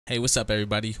Hey, what's up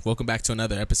everybody? Welcome back to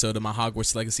another episode of my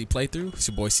Hogwarts Legacy playthrough. It's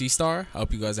your boy C-Star. I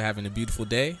hope you guys are having a beautiful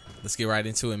day. Let's get right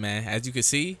into it, man. As you can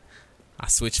see, I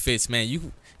switched fits, man.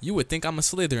 You would think I'm a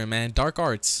Slytherin, man. Dark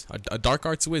arts. A dark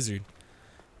arts wizard.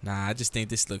 Nah, I just think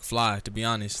this look fly, to be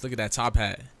honest. Look at that top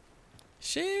hat.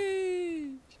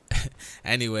 Sheesh.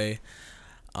 Anyway,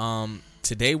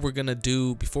 today we're gonna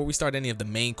do, before we start any of the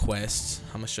main quests,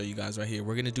 I'm gonna show you guys right here.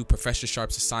 We're gonna do Professor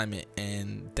Sharp's assignment,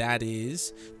 and that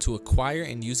is to acquire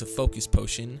and use a focus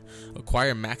potion,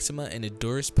 acquire Maxima and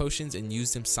Endurance potions, and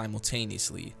use them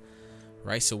simultaneously.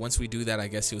 Right, so once we do that, I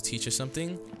guess he'll teach us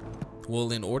something.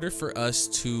 Well, in order for us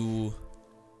to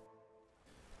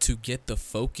get the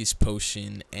focus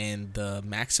potion and the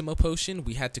Maxima potion,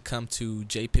 we had to come to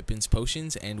J. Pippin's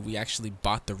potions, and we actually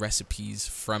bought the recipes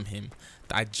from him.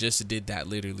 I just did that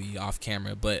literally off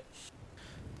camera, but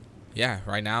yeah,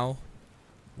 right now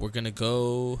we're gonna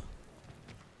go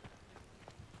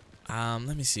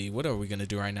let me see, what are we gonna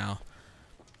do right now?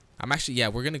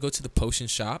 We're gonna go to the potion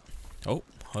shop. Oh,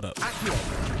 hold up.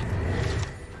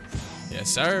 Yes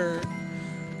sir.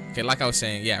 Okay, like I was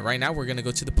saying, yeah, right now we're gonna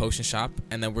go to the potion shop,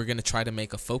 and then we're gonna try to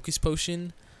make a focus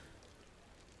potion,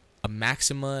 a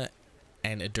Maxima,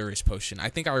 and a Endurance potion. I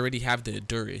think I already have the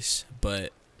Endurance,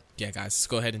 but yeah, guys, let's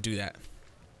go ahead and do that.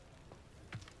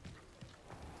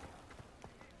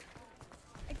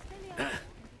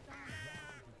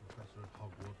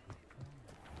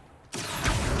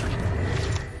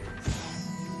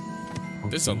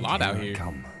 There's a lot out here.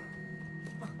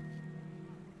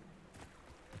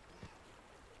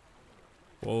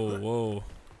 Whoa, whoa.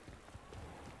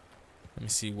 Let me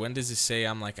see. When does it say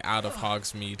I'm like out of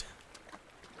Hogsmeade?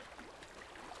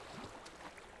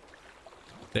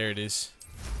 There it is.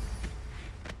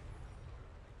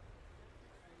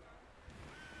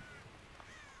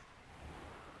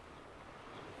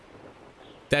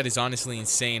 That is honestly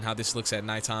insane how this looks at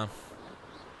nighttime.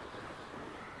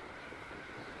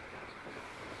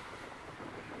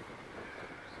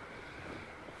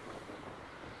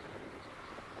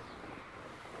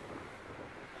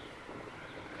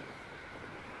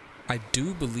 I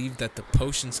do believe that the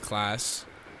potions class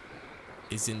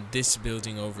is in this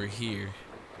building over here.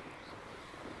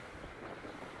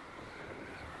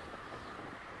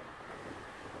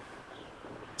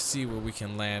 Let's see where we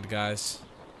can land, guys.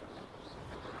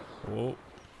 Whoa.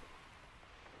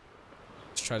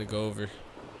 Let's try to go over.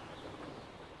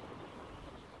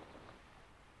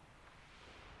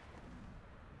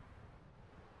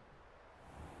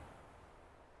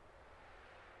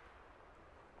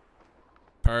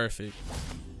 Perfect.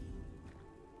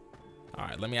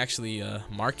 Alright, let me actually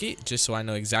mark it just so I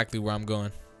know exactly where I'm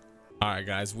going. Alright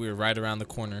guys, we're right around the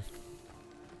corner.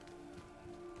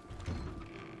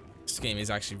 This game is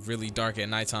actually really dark at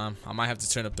nighttime. I might have to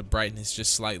turn up the brightness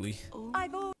just slightly.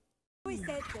 I've always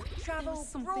said that travel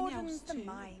broadens the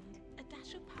mind.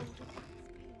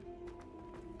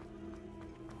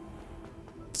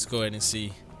 Let's go ahead and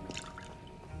see.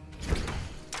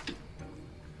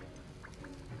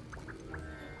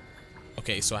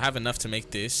 Okay, so I have enough to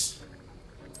make this.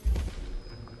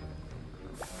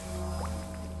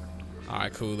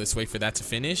 Alright, cool. Let's wait for that to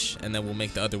finish, and then we'll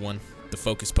make the other one, the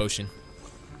focus potion.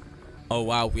 Oh,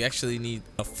 wow. We actually need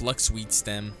a fluxweed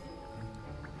stem.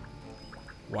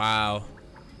 Wow.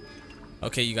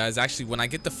 Okay, you guys. Actually, when I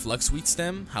get the fluxweed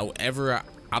stem, however,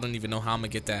 I don't even know how I'm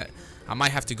going to get that. I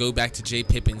might have to go back to J.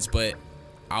 Pippin's, but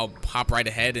I'll hop right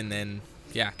ahead and then,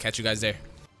 yeah, catch you guys there.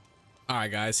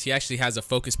 Alright guys, he actually has a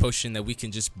focus potion that we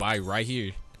can just buy right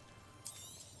here.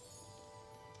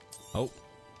 Oh.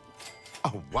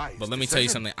 But let me tell you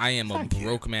something, I am a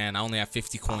broke man. I only have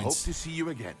 50 coins. I hope to see you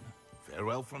again.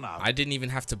 Farewell for now. I didn't even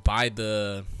have to buy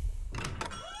the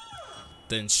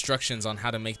instructions on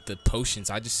how to make the potions.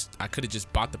 I could have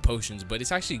just bought the potions, but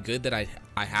it's actually good that I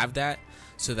have that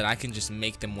so that I can just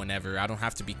make them whenever. I don't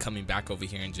have to be coming back over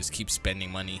here and just keep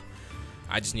spending money.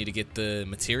 I just need to get the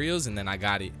materials and then I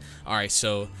got it. Alright,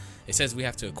 so it says we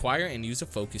have to acquire and use a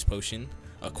focus potion,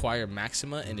 acquire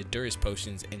Maxima and Endurance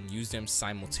potions, and use them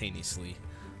simultaneously.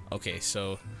 Okay,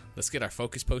 so let's get our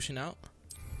focus potion out.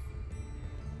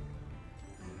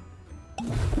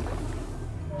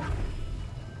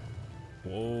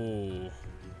 Whoa.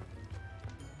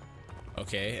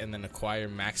 Okay, and then acquire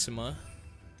Maxima.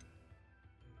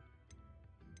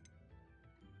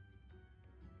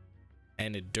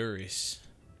 And Endurance.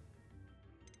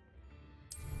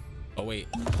 Oh wait,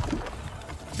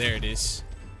 there it is.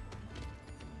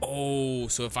 Oh,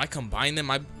 so if I combine them,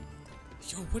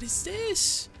 yo, what is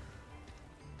this?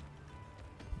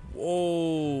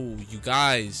 Whoa, you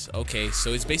guys. Okay,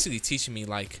 so it's basically teaching me,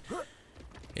 like,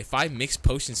 if I mix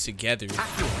potions together,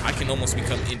 I can almost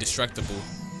become indestructible.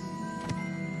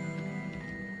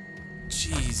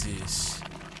 Jesus.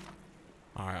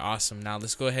 Alright, awesome. Now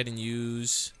let's go ahead and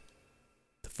use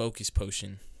the focus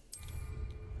potion.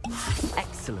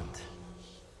 Excellent.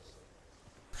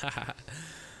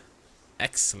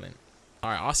 Excellent.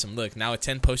 Alright, awesome. Look, now a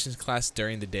 10 potions class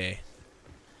during the day.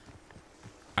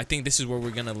 I think this is where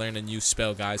we're gonna learn a new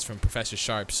spell, guys, from Professor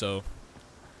Sharp. So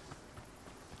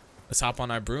let's hop on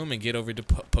our broom and get over to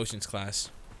potions class.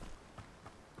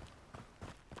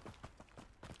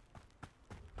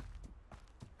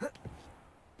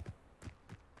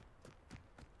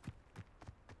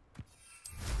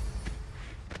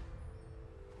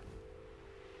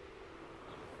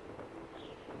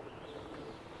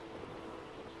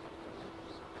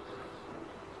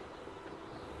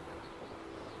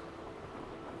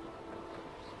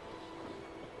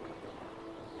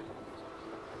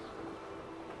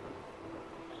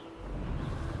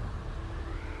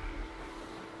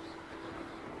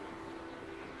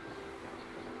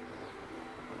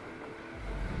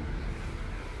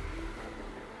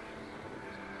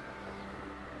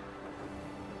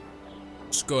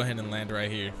 Just go ahead and land right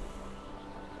here.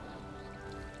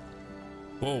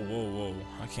 Whoa, whoa, whoa.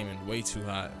 I came in way too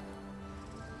hot.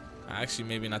 Actually,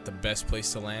 maybe not the best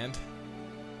place to land.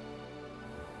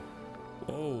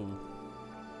 Whoa.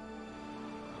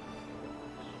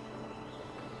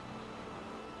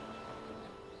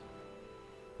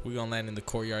 We're gonna land in the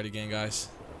courtyard again, guys.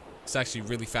 It's actually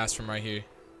really fast from right here.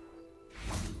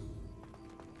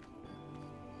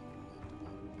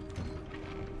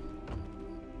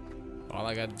 All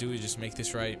I gotta do is just make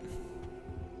this right.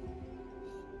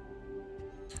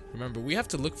 Remember, we have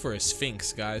to look for a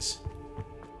sphinx, guys.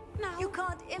 Now, you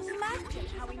can't imagine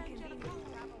how inconvenient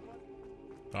travel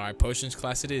was. Alright, potions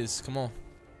class it is. Come on.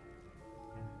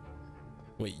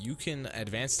 Wait, you can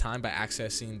advance time by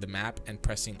accessing the map and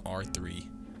pressing R3.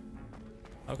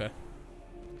 Okay.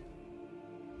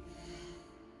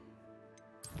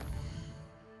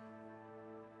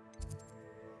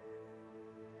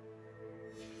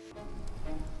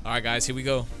 Alright, guys, here we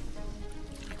go.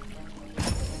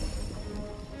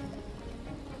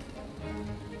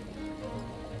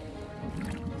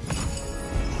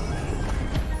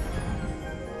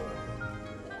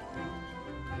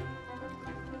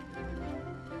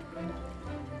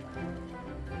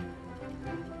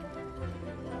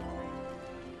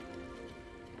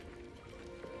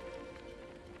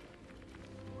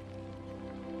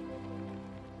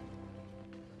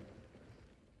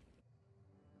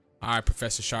 Alright,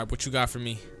 Professor Sharp, what you got for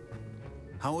me?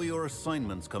 How are your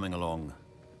assignments coming along?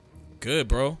 Good,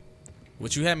 bro.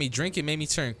 What you had me drinking made me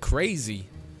turn crazy.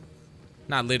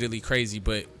 Not literally crazy,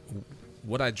 but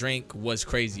what I drank was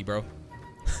crazy, bro.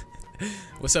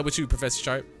 What's up with you, Professor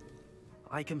Sharp?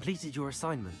 I completed your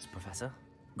assignments, Professor.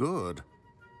 Good.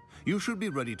 You should be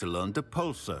ready to learn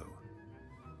Depulso.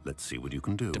 Let's see what you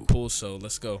can do. Depulso,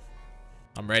 let's go.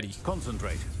 I'm ready.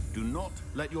 Concentrate. Do not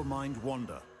let your mind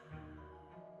wander.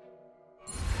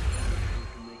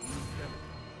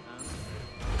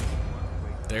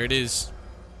 There it is.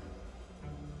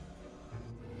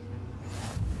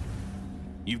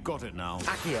 You've got it now.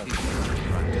 Accio.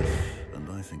 Practice, and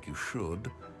I think you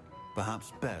should.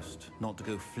 Perhaps best not to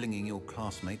go flinging your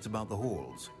classmates about the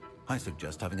halls. I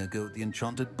suggest having a go at the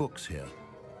enchanted books here.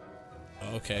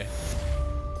 Okay.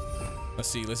 Let's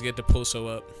see. Let's get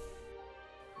Depulso up.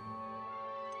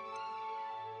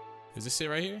 Is this it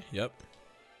right here? Yep.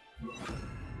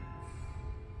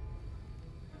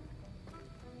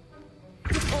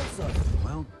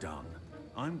 Well done.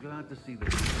 I'm glad to see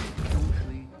that you're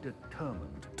staunchly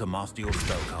determined to master your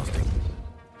spellcasting.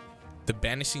 The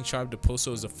Banishing Charm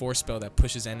Depulso is a force spell that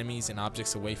pushes enemies and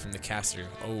objects away from the caster.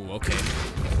 Oh, okay.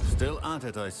 Still at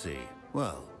it, I see.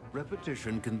 Well,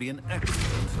 repetition can be an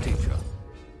excellent teacher.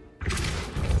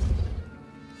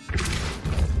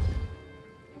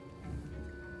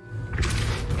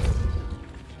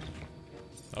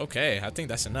 Okay, I think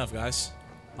that's enough, guys.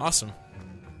 Awesome.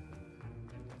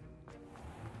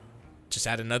 Just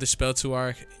add another spell to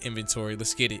our inventory.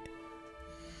 Let's get it.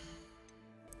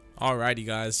 Alrighty,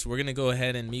 guys. We're going to go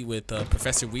ahead and meet with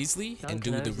Professor Weasley and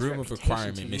do the Room of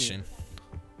Requirement mission.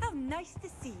 How nice to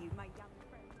see you, my young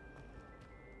friend.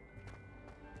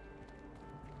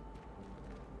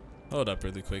 Hold up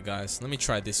really quick, guys. Let me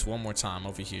try this one more time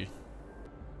over here.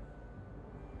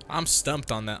 I'm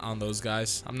stumped on those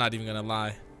guys. I'm not even going to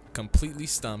lie. Completely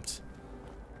stumped.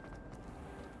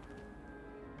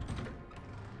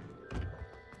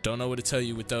 Don't know what to tell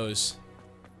you with those.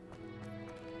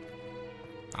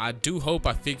 I do hope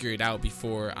I figure it out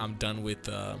before I'm done with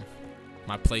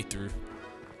my playthrough.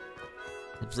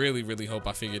 Really, really hope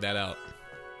I figure that out.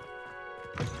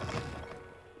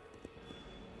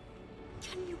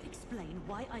 Can you explain? explain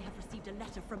why I have received a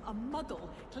letter from a muggle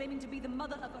claiming to be the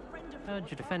mother of a friend of Heard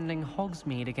you're defending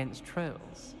Hogsmeade against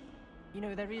trolls. You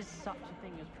know, there is such a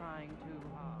thing as trying too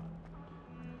hard.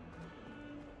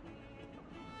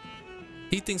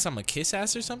 He thinks I'm a kiss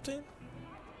ass or something?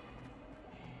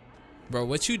 Bro,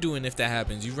 what you doing if that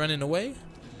happens? You running away?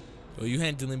 Or you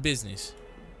handling business?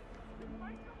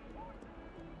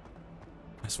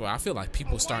 I swear, I feel like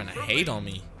people starting to hate on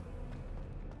me.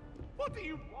 What do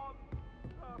you want?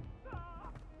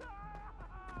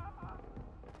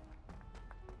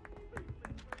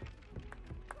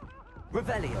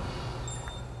 Revelio.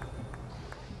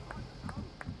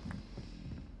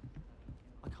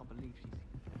 I can't believe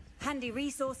she's... Handy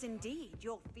resource indeed,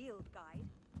 your field guide.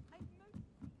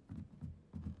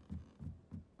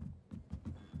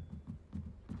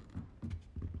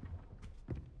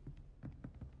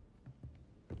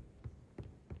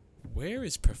 Where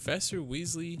is Professor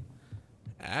Weasley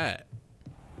at?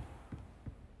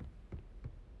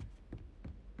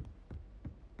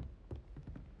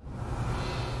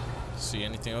 See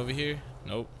anything over here?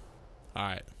 Nope.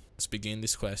 Alright, let's begin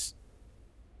this quest.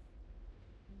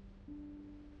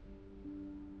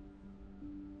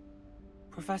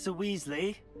 Professor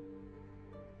Weasley?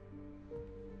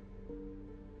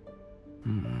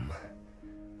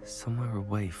 Somewhere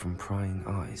away from prying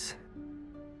eyes.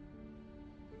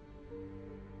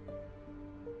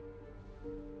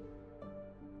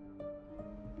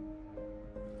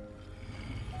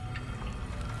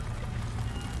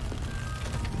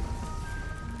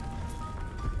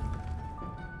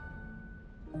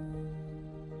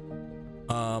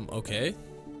 Okay.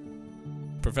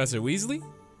 Professor Weasley?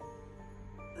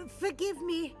 Forgive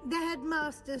me, the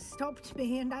headmaster stopped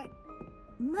me and I...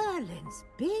 Merlin's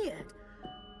beard.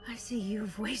 I see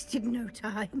you've wasted no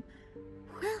time.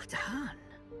 Well done.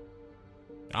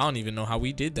 I don't even know how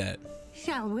we did that.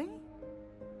 Shall we?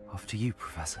 After you,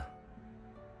 Professor.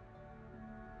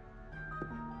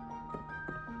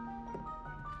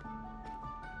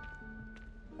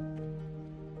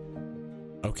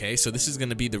 Okay, so this is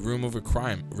gonna be the room of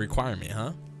requirement,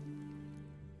 huh?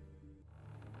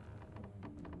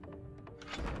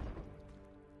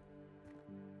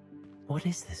 What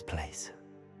is this place?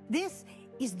 This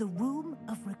is the Room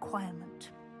of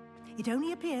Requirement. It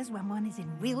only appears when one is in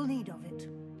real need of it.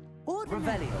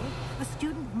 Ordinarily, a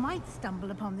student might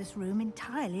stumble upon this room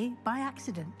entirely by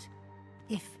accident.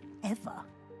 If ever.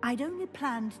 I'd only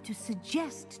planned to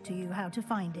suggest to you how to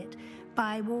find it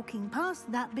by walking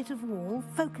past that bit of wall,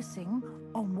 focusing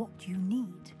on what you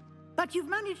need. But you've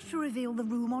managed to reveal the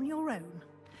room on your own.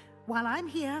 While I'm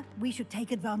here, we should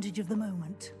take advantage of the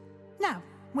moment. Now,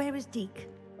 where is Deke?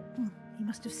 He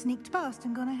must have sneaked past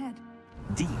and gone ahead.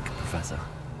 Deke, Professor.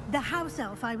 The house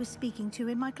elf I was speaking to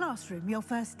in my classroom your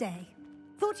first day.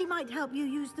 Thought he might help you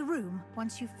use the room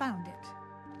once you've found it.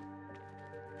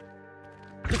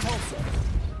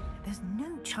 There's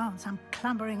no chance I'm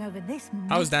clambering over this mess.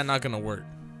 How is that not gonna work?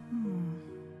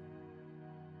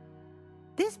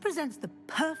 This presents the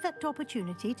perfect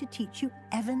opportunity to teach you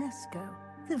Evanesco,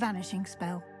 the vanishing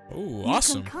spell. Oh,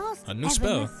 awesome. You can cast A new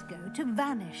spell. Evanesco to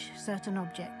vanish certain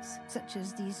objects, such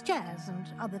as these chairs and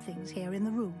other things here in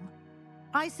the room.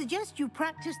 I suggest you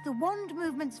practice the wand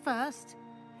movements first,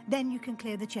 then you can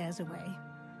clear the chairs away.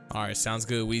 Alright, sounds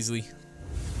good, Weasley.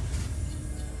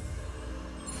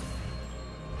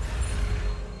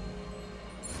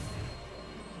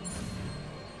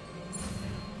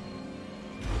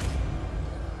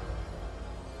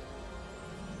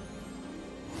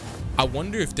 I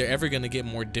wonder if they're ever gonna get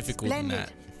more difficult than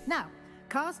that. Now,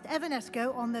 cast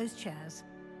Evanesco on those chairs.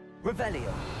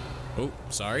 Revelio. Oh,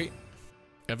 sorry.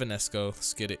 Evanesco,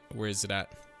 let's get it. Where is it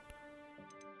at?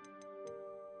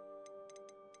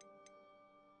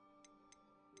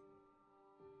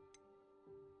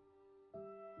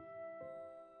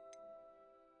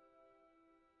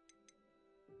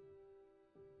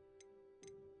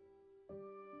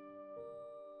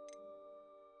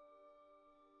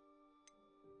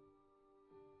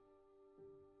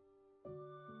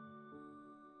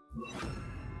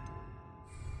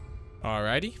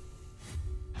 Alrighty.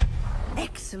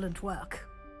 Excellent work.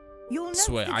 You'll note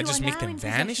Swear, that I you just are make now them in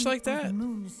vanish possession like that? of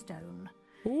Moonstone.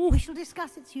 Ooh. We shall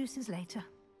discuss its uses later.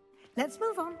 Let's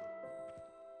move on.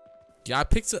 Yeah,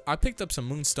 I picked up some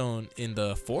moonstone in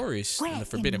the forest, Where in the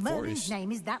Forbidden in Merlin's Forest.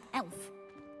 name is that elf?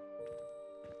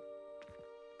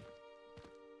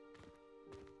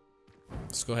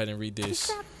 Let's go ahead and read Is this.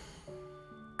 that...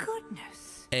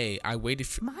 Goodness. Hey, I waited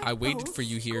for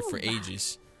you here for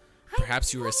ages.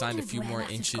 Perhaps you were assigned a few more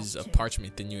inches of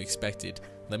parchment than you expected.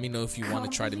 Let me know if you want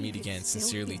to try to meet again.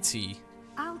 Sincerely, T.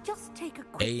 I'll just take a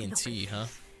quick A and look T, at huh?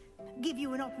 this. give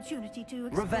you an opportunity to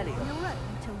explore on your own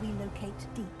until we locate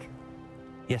Deke.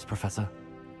 Yes, Professor.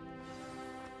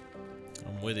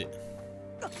 I'm with it.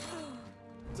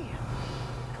 Dear,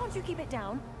 can't you keep it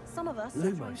down? Some of us are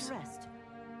trying Lumos. to rest.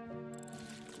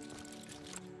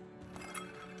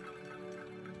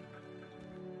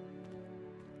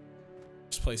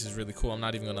 This place is really cool. I'm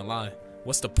not even gonna lie.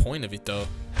 What's the point of it though?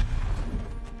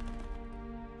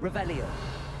 Revelio.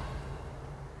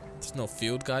 There's no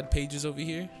field guide pages over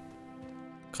here.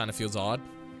 Kind of feels odd.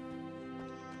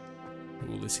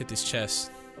 Ooh, let's hit this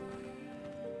chest.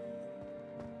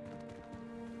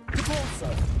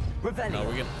 Revelio.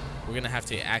 No, we're gonna have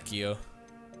to hit Accio.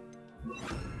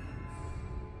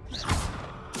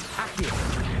 Accio.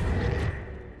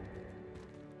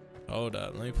 Hold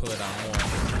up, let me pull it out more.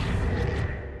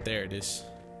 There it is.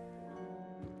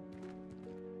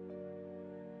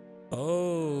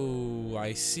 Oh,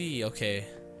 I see. Okay.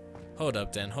 Hold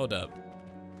up then, hold up.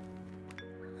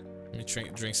 Let me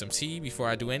drink some tea before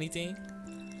I do anything.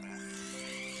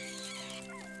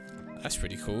 That's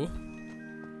pretty cool.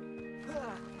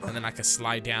 And then I can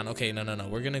slide down. Okay, no.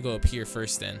 We're gonna go up here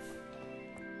first then.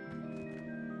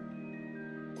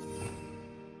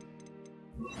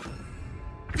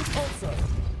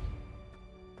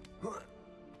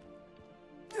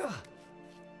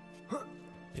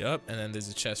 Yup, and then there's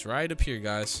a chest right up here,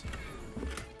 guys.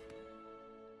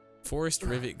 Forest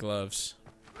rivet gloves.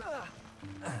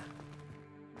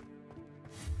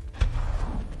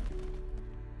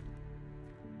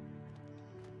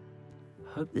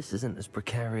 Hope this isn't as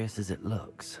precarious as it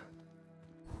looks.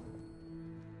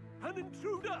 An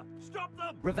intruder! Stop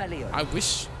them! Revelio. I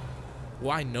wish.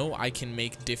 Well, I know I can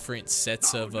make different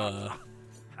sets of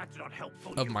That's not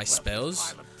helpful, of you my worthless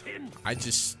spells. pile of tin. I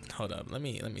just hold up. Let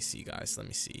me see, guys. Let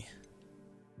me see.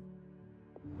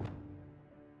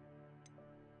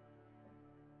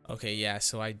 Okay, yeah.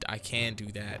 So I can do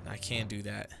that. I can do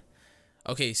that.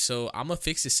 Okay, so I'm gonna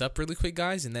fix this up really quick,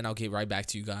 guys, and then I'll get right back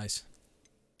to you guys.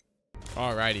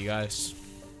 Alrighty, guys.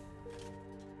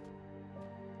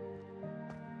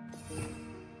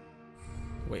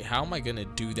 Wait, how am I gonna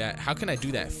do that? How can I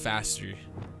do that faster?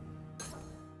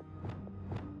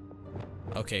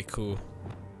 Okay, cool.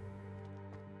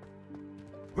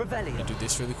 Revelio. Let me do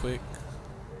this really quick.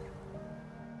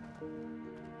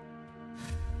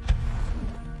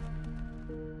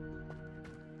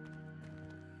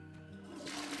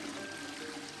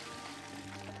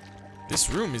 This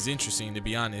room is interesting, to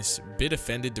be honest. Bit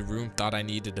offended the room thought I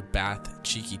needed a bath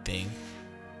cheeky thing.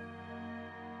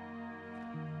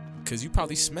 Cause you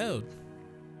probably smelled.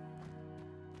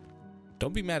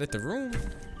 Don't be mad at the room.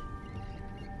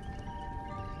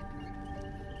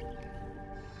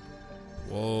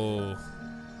 Whoa.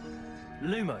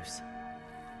 Lumos.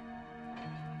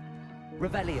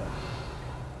 Revelio.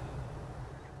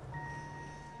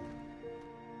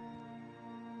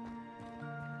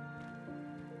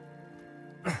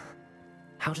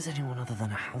 How does anyone other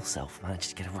than a house elf manage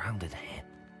to get around in here?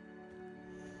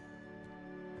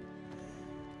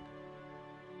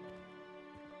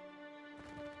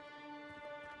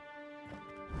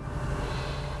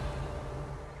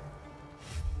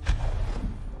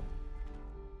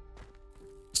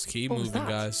 Let's keep What was moving, that?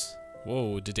 guys.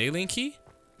 Whoa, the Daylink key?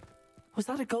 Was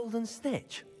that a golden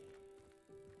snitch?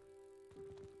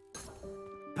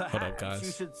 Perhaps guys.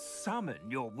 you should summon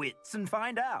your wits and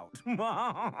find out.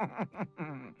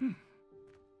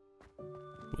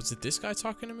 Was it this guy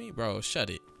talking to me? Bro,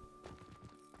 shut it.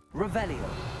 Revelio.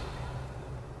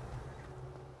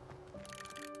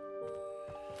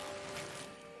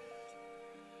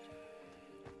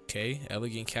 Okay,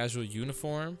 elegant casual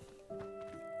uniform.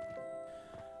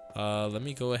 Let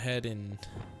me go ahead and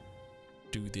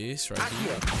do this right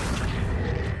here.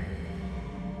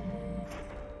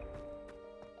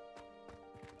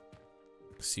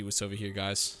 See what's over here,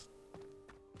 guys.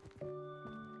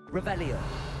 Revelio.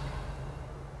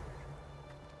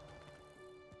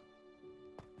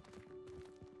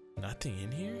 Nothing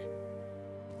in here?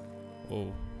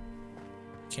 Whoa.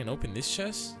 Can't open this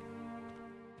chest?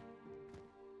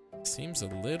 Seems a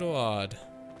little odd.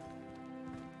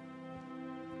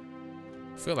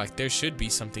 I feel like there should be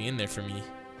something in there for me.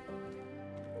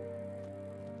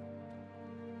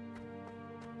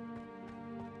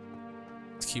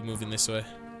 Let's keep moving this way.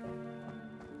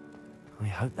 I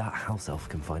hope that house elf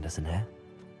can find us in here.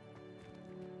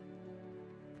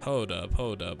 Hold up,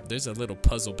 hold up. There's a little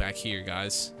puzzle back here,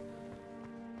 guys.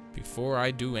 Before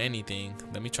I do anything,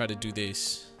 let me try to do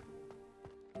this.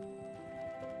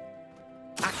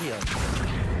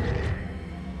 Accio.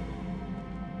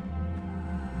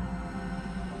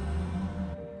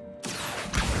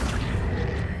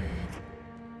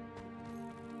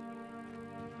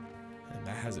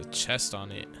 that has a chest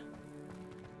on it.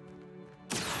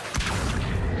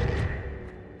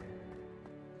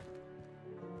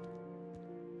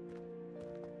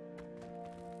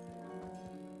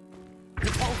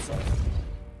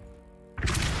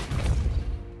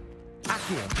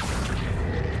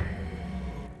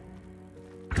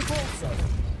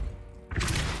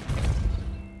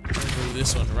 Move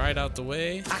this one right out the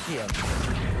way.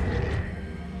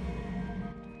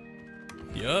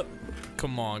 Yup.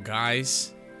 Come on,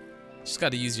 guys. Just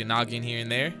got to use your noggin here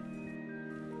and there.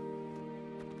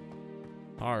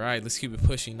 All right, let's keep it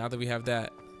pushing now that we have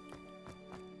that.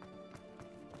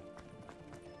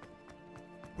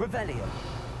 Revelio.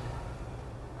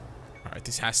 All right,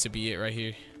 this has to be it right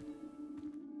here.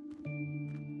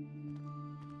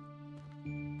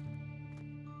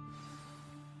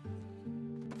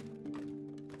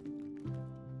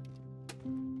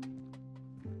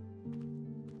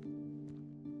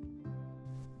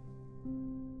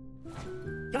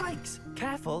 Yikes!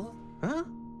 Careful! Huh?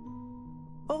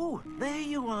 Oh, there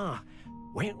you are.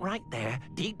 Wait right there.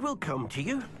 Deke will come to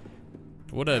you.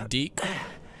 What up, Deke?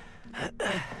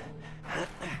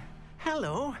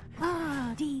 Hello.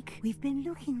 Ah, Deke, we've been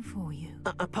looking for you.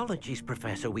 Apologies,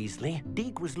 Professor Weasley.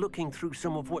 Deke was looking through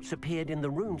some of what's appeared in the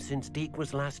room since Deke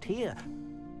was last here.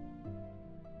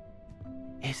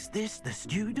 Is this the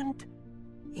student?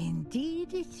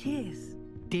 Indeed it is.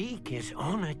 Deke is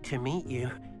honored to meet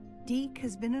you. Deke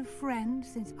has been a friend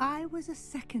since I was a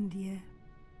second year.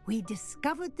 We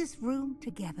discovered this room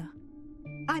together.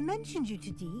 I mentioned you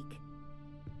to Deke.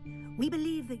 We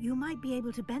believe that you might be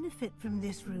able to benefit from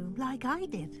this room like I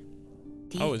did.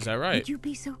 Deke, Oh, is that right? Would you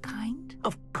be so kind?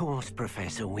 Of course,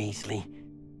 Professor Weasley.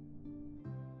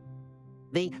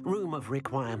 The Room of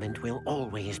Requirement will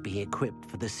always be equipped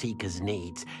for the Seeker's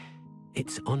needs.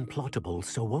 It's unplottable,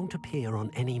 so won't appear on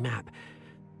any map.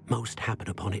 Most happen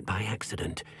upon it by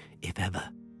accident, if ever.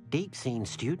 Deke's seen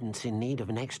students in need of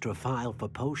an extra file for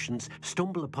potions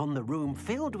stumble upon the room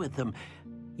filled with them.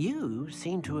 You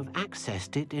seem to have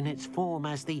accessed it in its form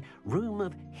as the Room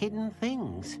of Hidden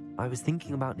Things. I was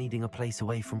thinking about needing a place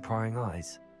away from prying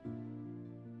eyes.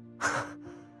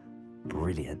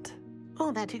 Brilliant.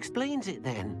 Oh, that explains it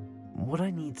then. What I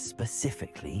need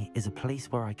specifically is a place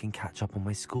where I can catch up on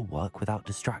my schoolwork without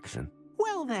distraction.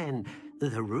 Well then,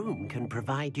 the room can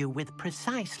provide you with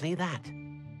precisely that.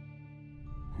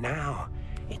 Now,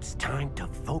 it's time to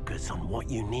focus on what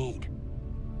you need.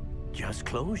 Just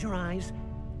close your eyes.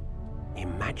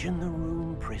 Imagine the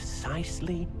room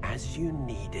precisely as you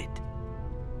need it.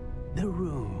 The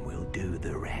room will do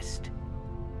the rest.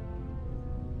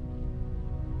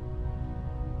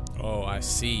 Oh, I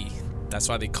see. That's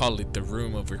why they call it the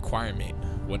Room of Requirement.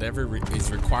 Whatever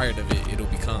is required of it, it'll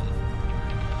become.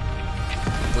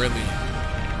 Brilliant.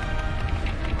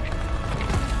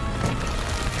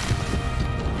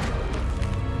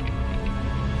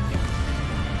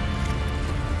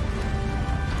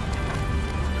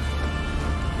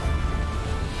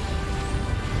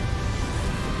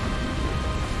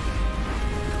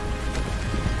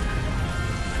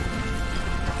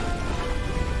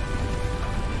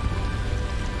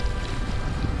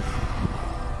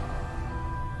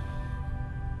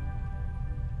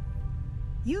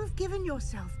 You've given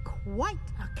yourself quite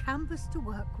a canvas to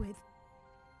work with.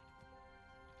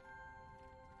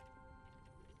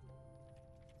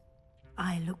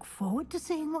 I look forward to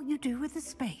seeing what you do with the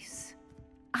space.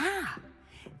 Ah,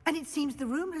 and it seems the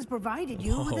room has provided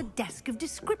you with a desk of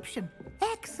description.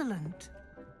 Excellent.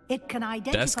 It can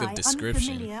identify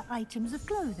unfamiliar items of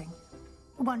clothing.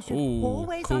 One should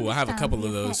always cool. I have a couple understand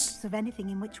of the those. effects of anything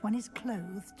in which one is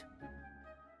clothed.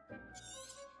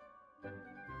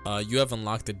 You have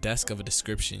unlocked the desk of a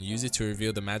description. Use it to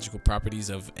reveal the magical properties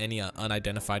of any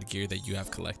unidentified gear that you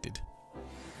have collected.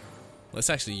 Let's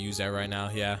actually use that right now,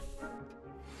 yeah.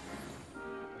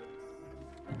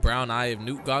 Brown Eye of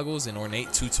Newt goggles and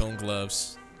ornate two-tone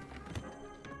gloves.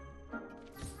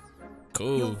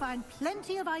 Cool. You'll find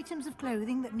plenty of items of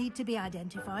clothing that need to be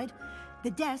identified.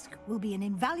 The desk will be an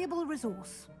invaluable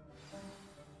resource.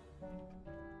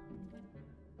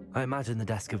 I imagine the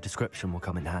desk of description will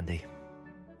come in handy.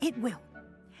 It will.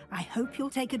 I hope you'll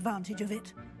take advantage of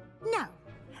it. Now,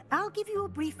 I'll give you a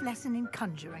brief lesson in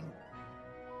conjuring.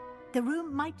 The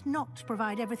room might not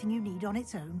provide everything you need on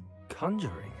its own.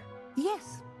 Conjuring?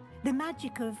 Yes, the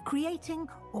magic of creating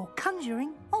or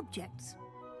conjuring objects.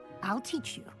 I'll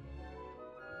teach you.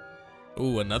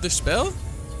 Ooh, another spell?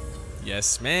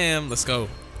 Yes, ma'am. Let's go.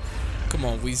 Come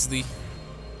on, Weasley.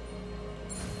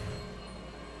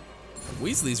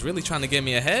 Weasley's really trying to get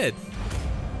me ahead.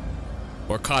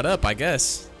 Or caught up, I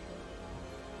guess.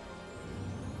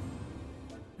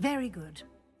 Very good.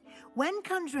 When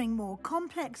conjuring more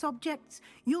complex objects,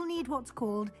 you'll need what's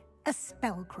called a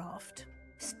spellcraft.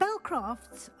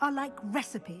 Spellcrafts are like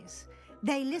recipes.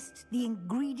 They list the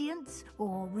ingredients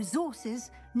or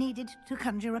resources needed to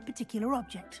conjure a particular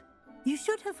object. You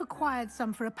should have acquired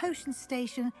some for a potion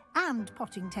station and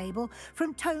potting table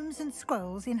from tomes and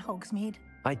scrolls in Hogsmeade.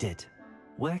 I did.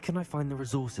 Where can I find the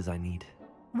resources I need?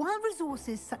 While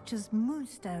resources such as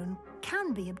moonstone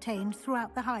can be obtained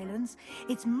throughout the Highlands,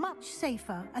 it's much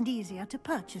safer and easier to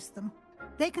purchase them.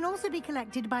 They can also be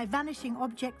collected by vanishing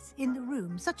objects in the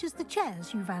room, such as the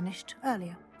chairs you vanished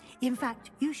earlier. In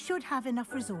fact, you should have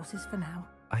enough resources for now.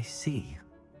 I see.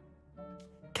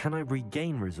 Can I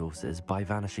regain resources by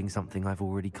vanishing something I've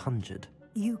already conjured?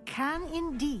 You can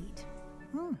indeed.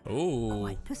 Ooh.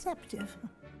 Quite perceptive.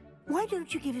 Why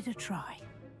don't you give it a try?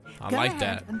 I Go like ahead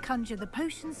that. and conjure the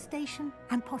potion station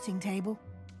and potting table.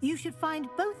 You should find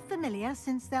both familiar,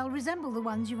 since they'll resemble the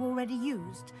ones you've already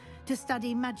used to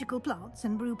study magical plants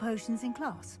and brew potions in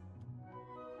class.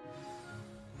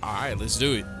 All right, let's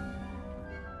do it.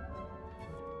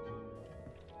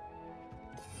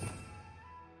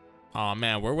 Oh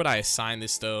man, where would I assign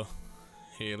this though?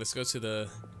 Here, let's go to the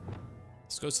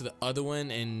other one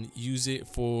and use it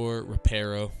for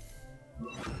Reparo.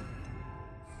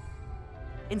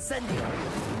 Incendio!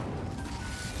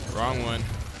 Wrong one.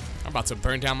 I'm about to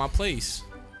burn down my place.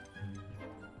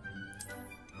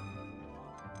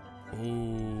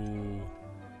 Ooh.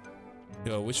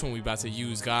 Yo, which one we about to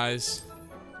use, guys?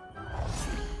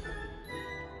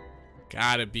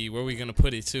 Gotta be. Where we gonna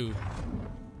put it too?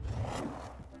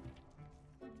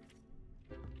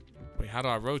 Wait, how do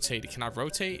I rotate it? Can I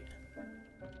rotate?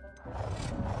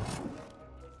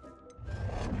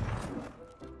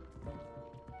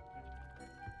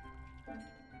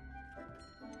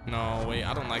 No, wait,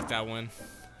 I don't like that one.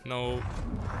 No.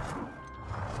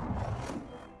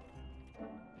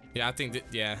 Yeah, I think that,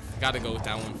 yeah, gotta go with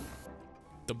that one.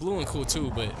 The blue one cool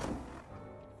too, but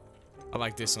I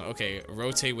like this one. Okay,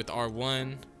 rotate with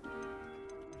R1.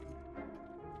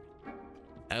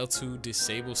 L2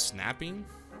 disable snapping.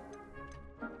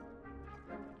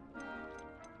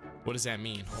 What does that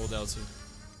mean? Hold L2.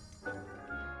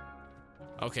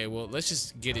 Okay, well, let's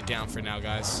just get it down for now,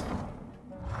 guys.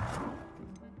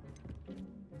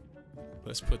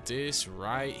 Let's put this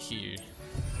right here.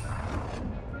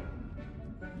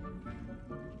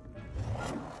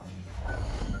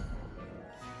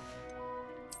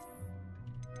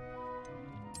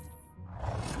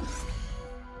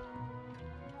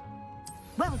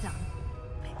 Well done.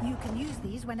 You can use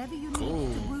these whenever you need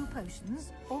to brew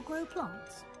potions or grow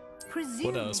plants.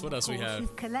 Presumably, What else we of course, have?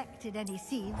 you've collected any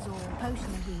seeds or potion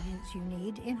ingredients you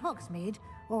need in Hogsmeade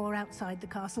or outside the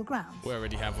castle grounds. We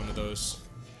already have one of those.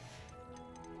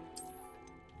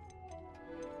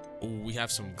 Ooh, we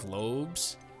have some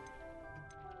globes.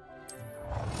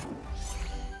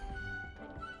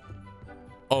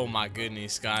 Oh my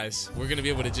goodness, guys. We're gonna be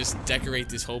able to just decorate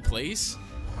this whole place.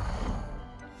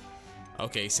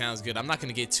 Okay, sounds good. I'm not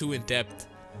gonna get too in depth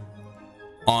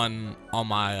on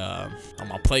my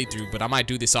playthrough, but I might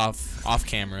do this off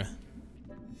camera.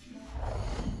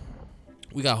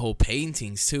 We got whole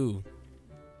paintings too.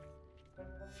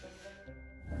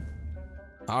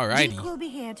 Alrighty. Nick will be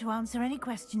here to answer any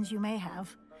questions you may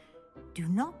have. Do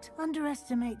not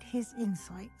underestimate his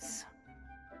insights.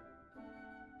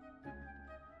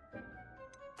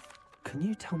 Can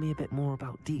you tell me a bit more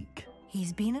about Deke?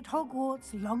 He's been at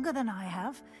Hogwarts longer than I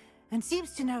have, and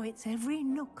seems to know its every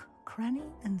nook, cranny,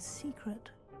 and secret.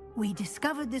 We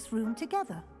discovered this room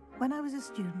together when I was a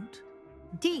student.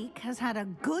 Deke has had a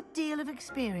good deal of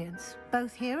experience,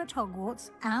 both here at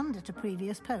Hogwarts and at a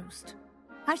previous post.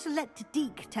 I shall let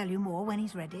Deke tell you more when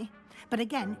he's ready, but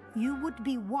again, you would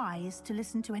be wise to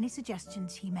listen to any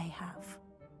suggestions he may have.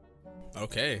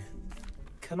 Okay.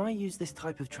 Can I use this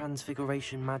type of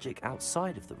transfiguration magic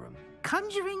outside of the room?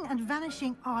 Conjuring and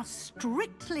vanishing are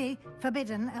strictly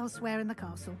forbidden elsewhere in the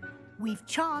castle. We've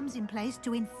charms in place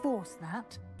to enforce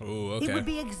that. Ooh, okay. It would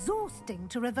be exhausting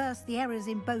to reverse the errors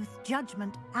in both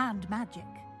judgment and magic.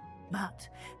 But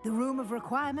the Room of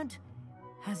Requirement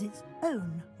has its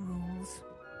own rules.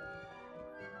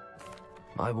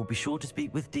 I will be sure to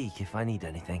speak with Deke if I need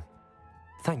anything.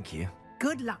 Thank you.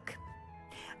 Good luck.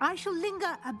 I shall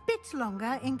linger a bit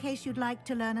longer in case you'd like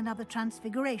to learn another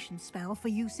transfiguration spell for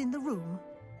use in the room.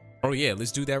 Oh yeah,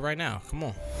 let's do that right now. Come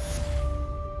on.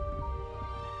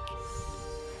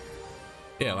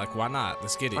 Yeah, like why not?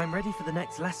 Let's get it. I'm ready for the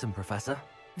next lesson, Professor.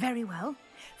 Very well.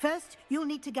 First, you'll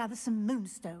need to gather some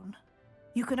moonstone.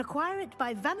 You can acquire it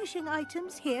by vanishing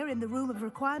items here in the Room of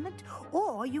Requirement,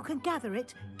 or you can gather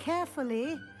it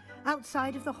carefully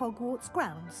outside of the Hogwarts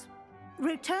grounds.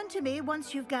 Return to me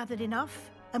once you've gathered enough,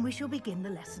 and we shall begin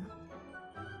the lesson.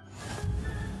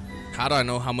 How do I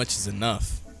know how much is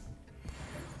enough?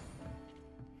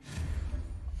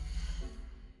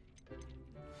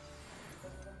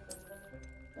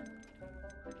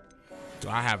 Do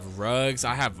I have rugs?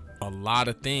 I have a lot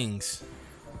of things.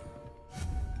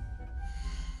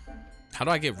 How do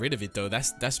I get rid of it though?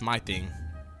 That's my thing.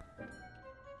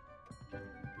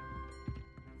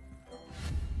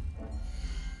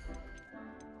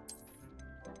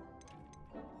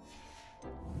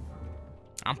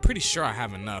 I'm pretty sure I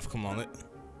have enough. Come on.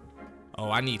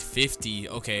 Oh, I need 50.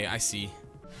 Okay, I see.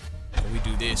 We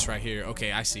do this right here.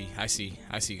 Okay, I see,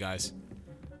 guys.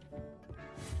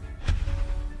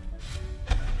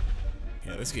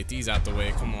 Yeah, let's get these out the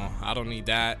way. Come on. I don't need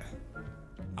that.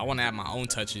 I want to add my own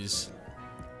touches.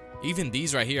 Even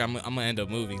these right here, I'm gonna end up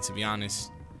moving, to be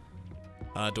honest.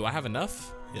 Do I have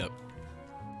enough? Yep.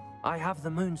 I have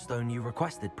the moonstone you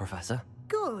requested, Professor.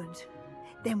 Good.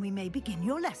 Then we may begin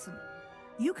your lesson.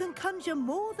 You can conjure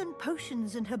more than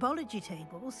potions and herbology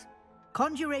tables.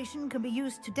 Conjuration can be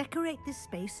used to decorate this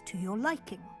space to your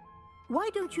liking. Why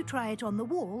don't you try it on the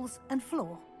walls and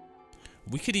floor?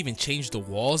 We could even change the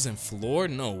walls and floor?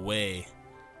 No way.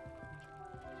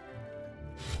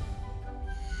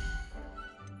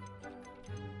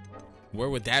 Where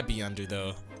would that be under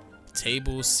though?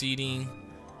 Tables, seating,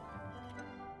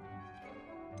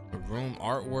 room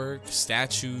artwork,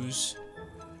 statues.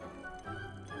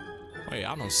 Wait,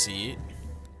 I don't see it.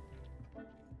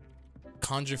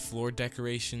 Conjure floor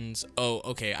decorations. Oh,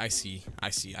 okay, I see.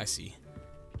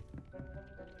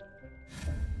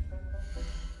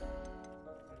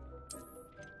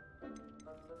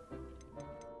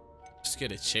 Let's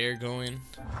get a chair going.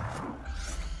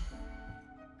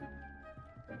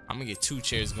 I'm gonna get 2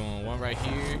 chairs going. One right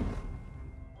here.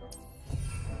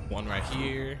 One right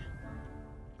here.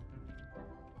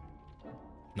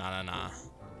 Nah.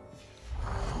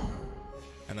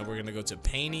 And then we're gonna go to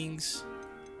paintings.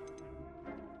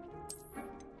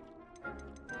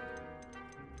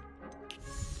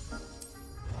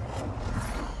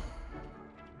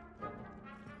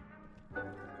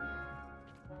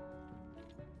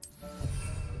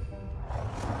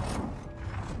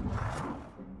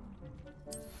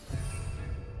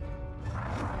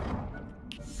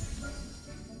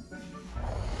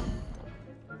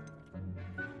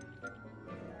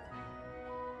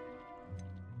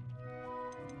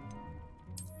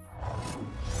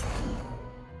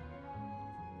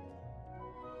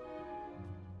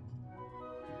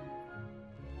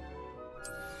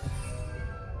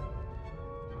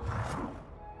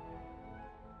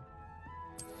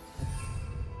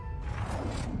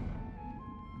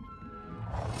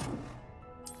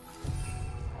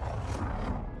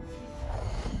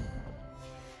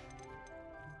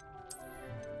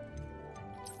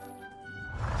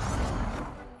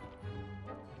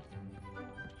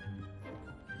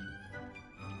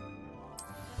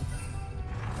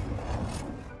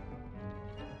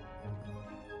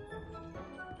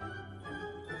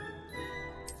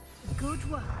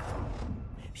 Good work.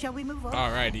 Shall we move on?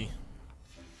 Alrighty.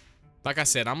 Like I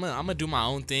said, I'm gonna do my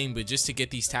own thing, but just to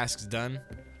get these tasks done,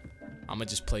 I'm gonna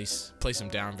just place them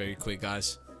down very quick,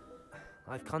 guys.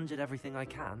 I've conjured everything I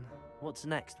can. What's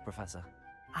next, Professor?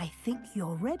 I think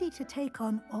you're ready to take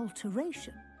on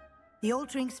alteration. The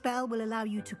altering spell will allow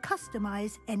you to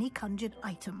customize any conjured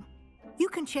item. You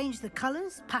can change the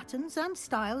colors, patterns, and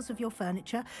styles of your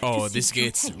furniture. Oh, to this suit your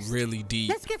gets taste. really deep.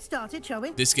 Let's get started, shall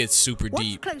we? This gets super Watch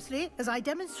deep. closely as I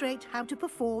demonstrate how to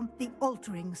perform the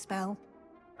altering spell.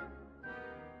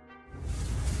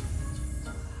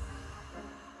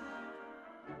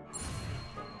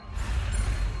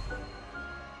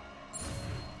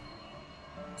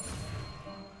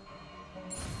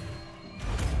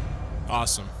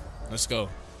 Awesome. Let's go.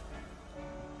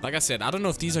 Like I said, I don't know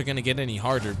if these are gonna get any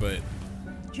harder, but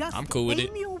Just I'm cool with it.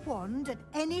 aim your wand at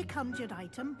any conjured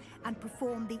item and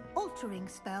perform the altering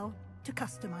spell to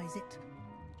customize it.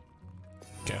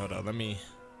 Okay, hold on.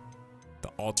 The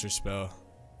alter spell.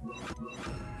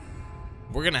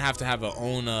 We're gonna have to have our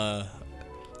own a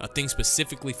thing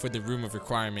specifically for the room of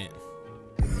requirement.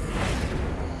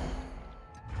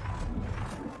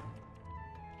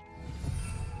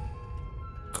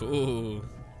 Cool.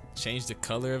 Change the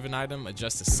color of an item,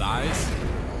 adjust the size.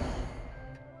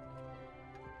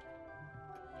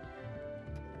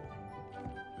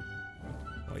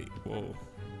 Wait, whoa.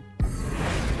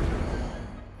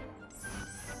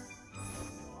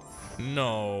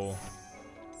 No.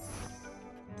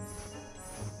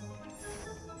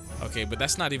 Okay, but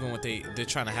that's not even what they're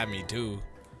trying to have me do.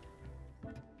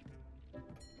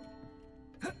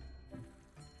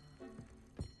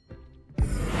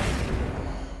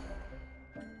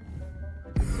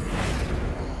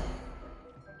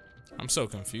 I'm so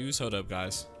confused. Hold up,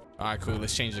 guys. All right, cool.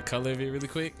 Let's change the color of it really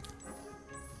quick.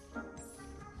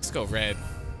 Let's go red.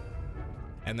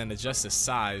 And then adjust the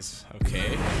size.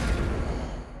 Okay.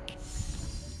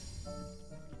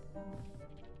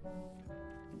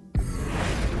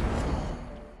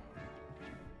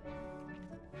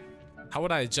 How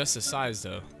would I adjust the size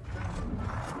though?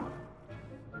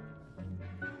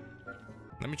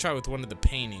 Let me try with one of the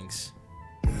paintings.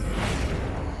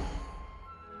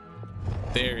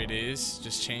 There it is.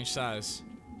 Just change size.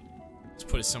 Let's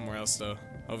put it somewhere else though.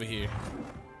 Over here.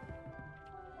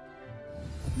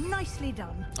 Nicely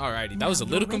done. Alrighty, that was a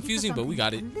little confusing, but we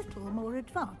got it. A little more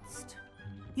advanced.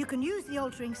 You can use the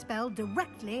altering spell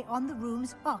directly on the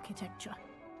room's architecture.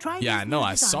 Try Yeah, I know.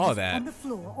 I saw that. On the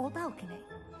floor or balcony.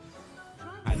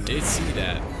 I did see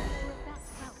that.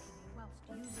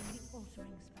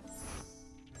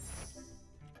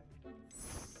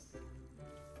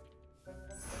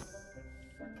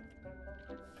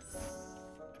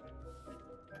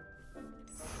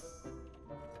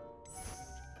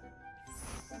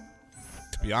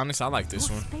 To be honest, I like this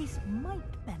Your one. Space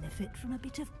might benefit from a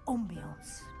bit of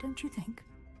ambiance, don't you think?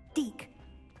 Deke,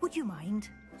 would you mind?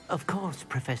 Of course,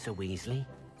 Professor Weasley.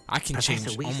 I can Professor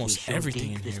change Weasley almost showed everything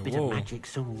Deke in this here. bit Whoa. of magic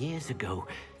some years ago.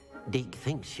 Deke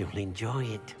thinks you'll enjoy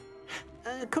it.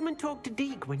 Come and talk to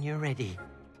Deke when you're ready.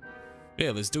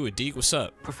 Yeah, let's do it, Deke. What's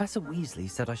up? Professor Weasley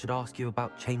said I should ask you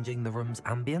about changing the room's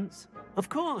ambience. Of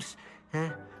course.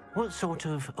 What sort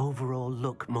of overall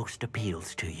look most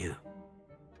appeals to you?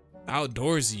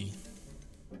 Outdoorsy.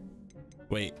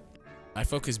 Wait. I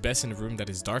focus best in a room that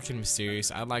is dark and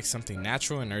mysterious. I like something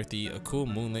natural and earthy. A cool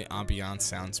moonlit ambiance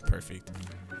sounds perfect.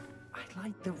 I'd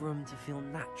like the room to feel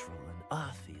natural and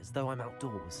earthy, as though I'm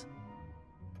outdoors.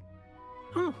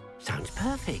 Oh, sounds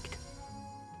perfect.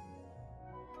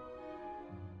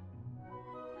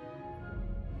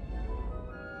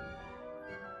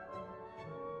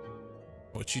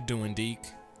 What you doing, Deke?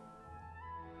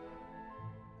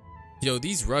 Yo,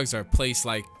 these rugs are placed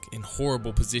like in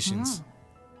horrible positions.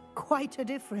 Quite a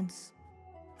difference.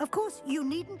 Of course, you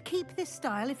needn't keep this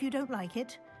style if you don't like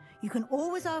it. You can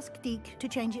always ask Deke to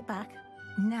change it back.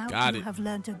 Now Got you it. have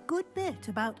learned a good bit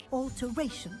about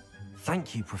alteration.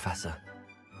 Thank you, Professor.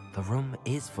 The room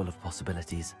is full of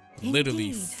possibilities. Literally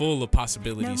Indeed. full of No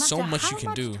possibilities. matter So much you can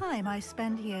how do. much time I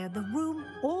spend here, the room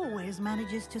always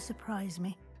manages to surprise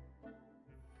me.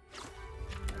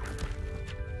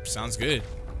 Sounds good.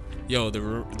 Yo, the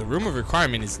room of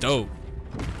requirement is dope.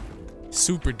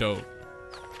 Super dope.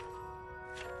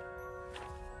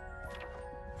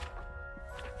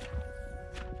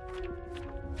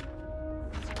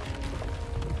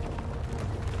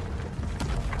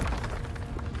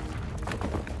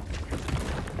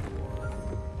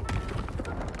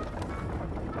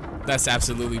 That's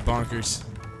absolutely bonkers.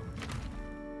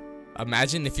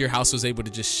 Imagine if your house was able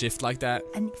to just shift like that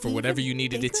for whatever you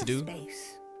needed it to do.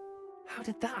 Space. How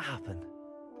did that happen?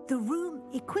 The room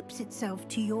equips itself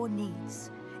to your needs.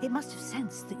 It must have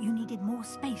sensed that you needed more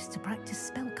space to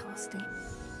practice spellcasting.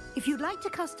 If you'd like to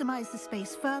customize the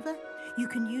space further, you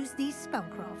can use these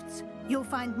spellcrafts. You'll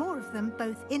find more of them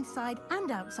both inside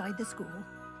and outside the school.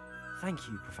 Thank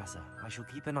you, Professor. I shall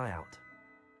keep an eye out.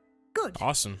 Good.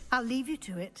 Awesome. I'll leave you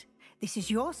to it. This is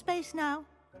your space now.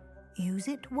 Use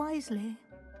it wisely.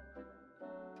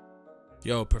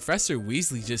 Yo, Professor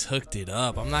Weasley just hooked it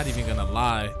up. I'm not even gonna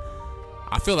lie.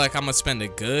 I feel like I'm gonna spend a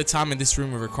good time in this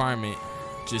room of requirement,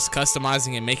 just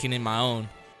customizing and making it my own.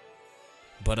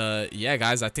 But yeah,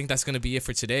 guys, I think that's gonna be it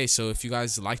for today. So if you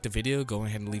guys liked the video, go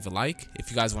ahead and leave a like.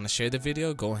 If you guys want to share the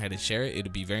video, go ahead and share it.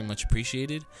 It'll be very much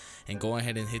appreciated. And go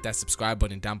ahead and hit that subscribe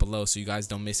button down below so you guys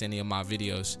don't miss any of my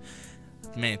videos.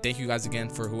 Man, thank you guys again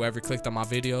for whoever clicked on my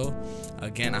video.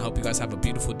 Again, I hope you guys have a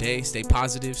beautiful day. Stay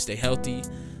positive, stay healthy.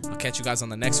 I'll catch you guys on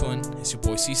the next one. It's your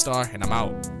boy C-Star, and I'm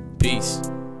out. Peace.